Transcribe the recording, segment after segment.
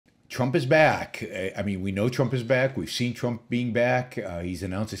Trump is back. I mean, we know Trump is back. We've seen Trump being back. He's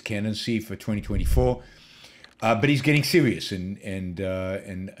announced his candidacy for 2024. But he's getting serious, and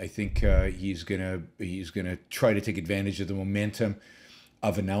I think he's gonna try to take advantage of the momentum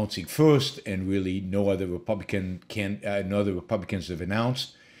of announcing first, and really no other Republicans have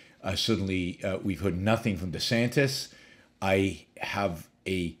announced. Certainly, we've heard nothing from DeSantis. I have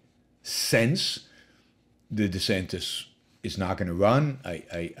a sense that DeSantis is not going to run.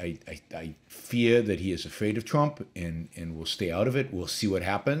 I fear that he is afraid of Trump and will stay out of it. We'll see what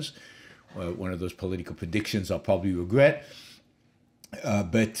happens. One of those political predictions I'll probably regret.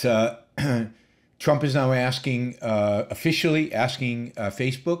 But Trump is now officially asking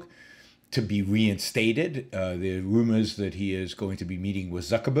Facebook to be reinstated. There are rumors that he is going to be meeting with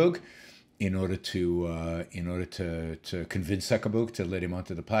Zuckerberg in order to convince Zuckerberg to let him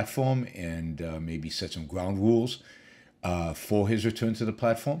onto the platform and maybe set some ground rules for his return to the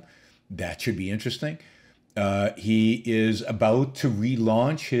platform. That should be interesting. He is about to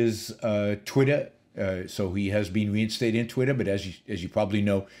relaunch his Twitter. So he has been reinstated in Twitter, but as you probably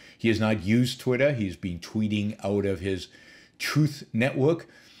know, he has not used Twitter. He's been tweeting out of his Truth Network,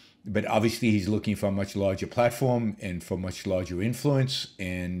 but obviously he's looking for a much larger platform and for much larger influence.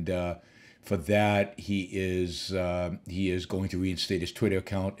 And for that, he is going to reinstate his Twitter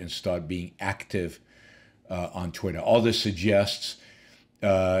account and start being active on Twitter. All this suggests,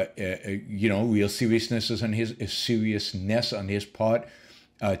 real seriousness on his part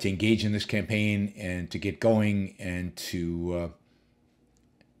to engage in this campaign and to get going and to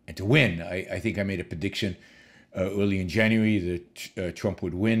win. I think I made a prediction early in January that Trump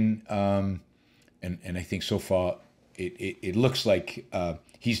would win, and I think so far it looks like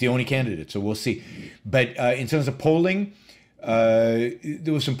he's the only candidate. So we'll see. But in terms of polling,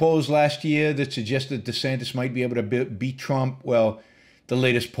 there were some polls last year that suggested DeSantis might be able to beat Trump. Well, the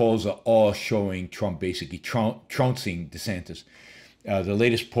latest polls are all showing Trump basically trouncing DeSantis. The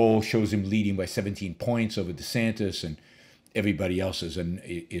latest poll shows him leading by 17 points over DeSantis, and everybody else is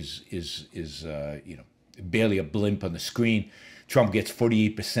barely a blimp on the screen. Trump gets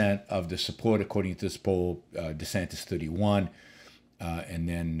 48% of the support according to this poll. DeSantis 31, and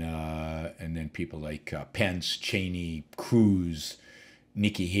then people like Pence, Cheney, Cruz,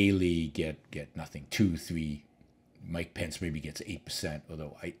 Nikki Haley get nothing, 2, 3. Mike Pence maybe gets 8%,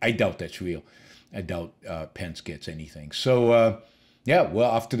 although I doubt that's real. I doubt Pence gets anything. So we're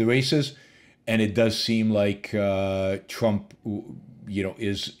off to the races, and it does seem like Trump,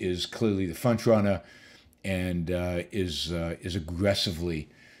 is clearly the front runner, and is aggressively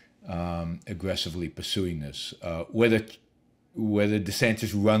pursuing this. Whether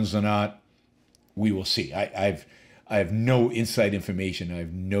DeSantis runs or not, we will see. I have no inside information. I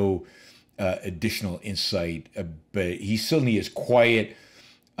have no additional insight, but he certainly is quiet.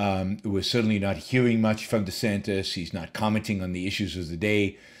 We're certainly not hearing much from DeSantis. He's not commenting on the issues of the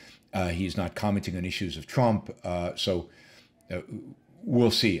day. He's not commenting on issues of Trump. So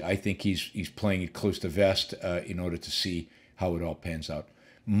we'll see. I think he's playing it close to vest in order to see how it all pans out.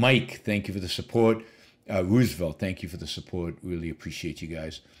 Mike, thank you for the support. Roosevelt, thank you for the support. Really appreciate you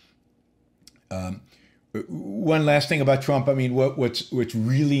guys. One last thing about Trump. I mean, what's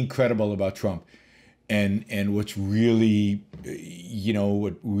really incredible about Trump, and what's really,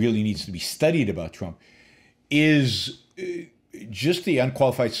 what really needs to be studied about Trump, is just the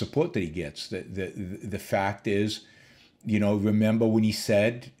unqualified support that he gets. The fact is, remember when he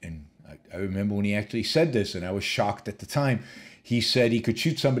said, and I remember when he actually said this, and I was shocked at the time. He said he could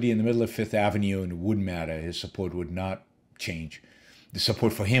shoot somebody in the middle of Fifth Avenue and it wouldn't matter. His support would not change. The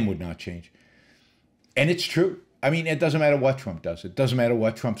support for him would not change. And it's true. I mean, it doesn't matter what Trump does. It doesn't matter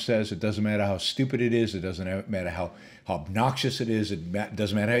what Trump says. It doesn't matter how stupid it is. It doesn't matter how obnoxious it is. It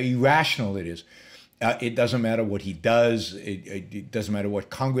doesn't matter how irrational it is. It doesn't matter what he does. It doesn't matter what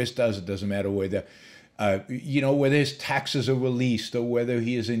Congress does. It doesn't matter whether, whether his taxes are released or whether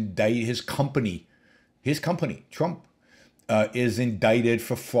he is indicted. His company, Trump, is indicted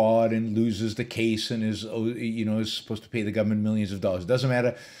for fraud and loses the case and is supposed to pay the government millions of dollars. It doesn't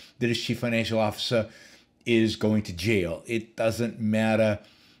matter that his chief financial officer is going to jail. It doesn't matter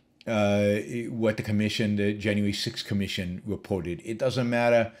what the January 6th commission reported. It doesn't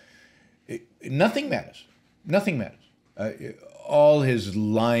matter. Nothing matters. Nothing matters. All his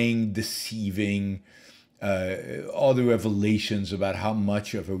lying, deceiving, all the revelations about how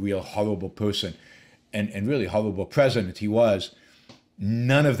much of a real horrible person and really horrible president he was,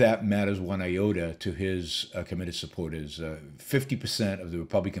 none of that matters one iota to his committed supporters. 50% of the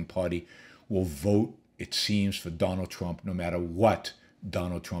Republican Party will vote, it seems, for Donald Trump, no matter what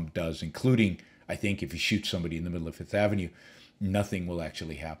Donald Trump does, including, I think, if he shoots somebody in the middle of Fifth Avenue. nothing will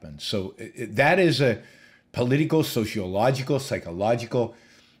actually happen. So that is a political, sociological, psychological,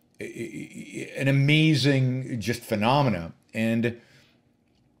 an amazing just phenomena. And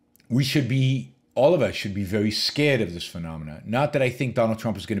we should be, all of us should be very scared of this phenomena. Not that I think Donald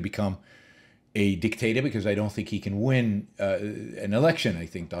Trump is going to become a dictator, because I don't think he can win an election. I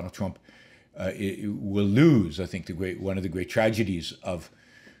think Donald Trump will lose. I think one of the great tragedies of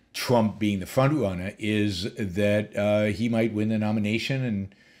Trump being the front runner is that he might win the nomination,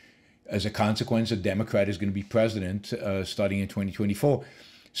 and as a consequence, a Democrat is going to be president starting in 2024.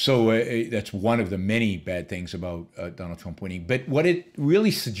 So that's one of the many bad things about Donald Trump winning. But what it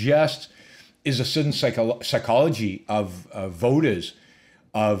really suggests is a certain psychology of voters,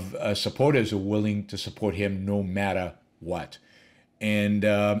 of supporters who are willing to support him no matter what. And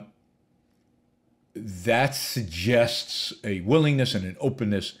that suggests a willingness and an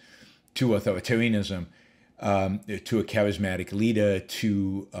openness to authoritarianism, to a charismatic leader,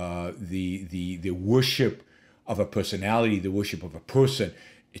 to the worship of a personality, the worship of a person.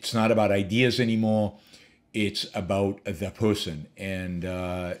 It's not about ideas anymore. It's about the person. And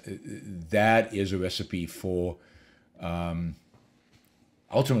that is a recipe for,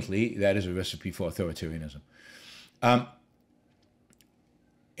 ultimately, that is a recipe for authoritarianism.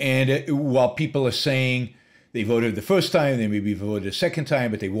 And while people are saying they voted the first time, they maybe voted the second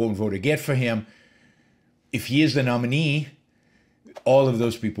time, but they won't vote again for him, if he is the nominee, all of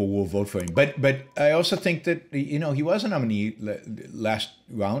those people will vote for him. But I also think that, he was a nominee last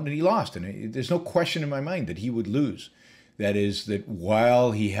round and he lost. And there's no question in my mind that he would lose. That is, that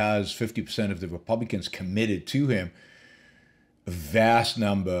while he has 50% of the Republicans committed to him, a vast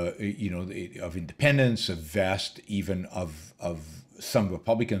number, of independents, a vast even of some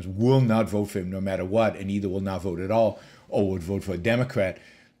Republicans will not vote for him no matter what, and either will not vote at all or would vote for a Democrat.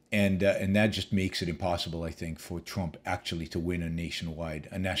 And that just makes it impossible, I think, for Trump actually to win a national-wide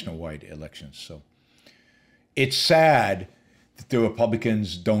elections. So it's sad that the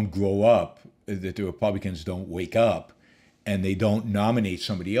Republicans don't grow up, that the Republicans don't wake up, and they don't nominate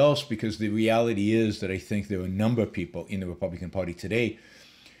somebody else, because the reality is that I think there are a number of people in the Republican Party today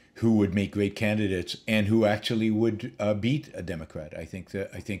who would make great candidates and who actually would beat a Democrat. I think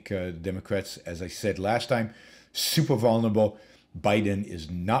Democrats, as I said last time, super vulnerable. Biden is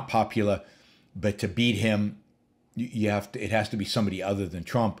not popular, but to beat him, it has to be somebody other than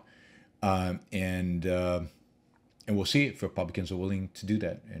Trump, and we'll see if Republicans are willing to do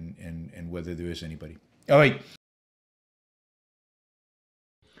that, and whether there is anybody. All right.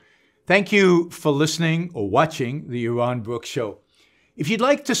 Thank you for listening or watching the Yaron Brook Show. If you'd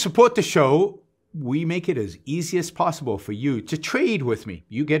like to support the show, we make it as easy as possible for you to trade with me.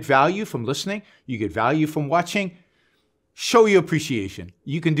 You get value from listening. You get value from watching. Show your appreciation.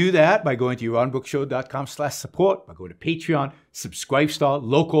 You can do that by going to yaronbrookshow.com/support, by going to Patreon, Subscribestar,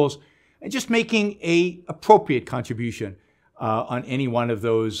 Locals, and just making a appropriate contribution on any one of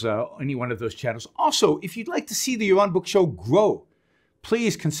those channels. Also, if you'd like to see the Yaron Brook Show grow,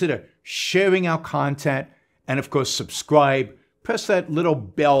 please consider sharing our content, and of course, subscribe. Press that little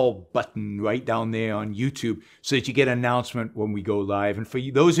bell button right down there on YouTube so that you get an announcement when we go live. And for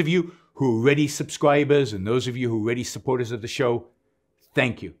those of you who are already subscribers and those of you who are already supporters of the show,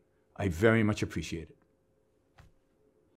 thank you. I very much appreciate it.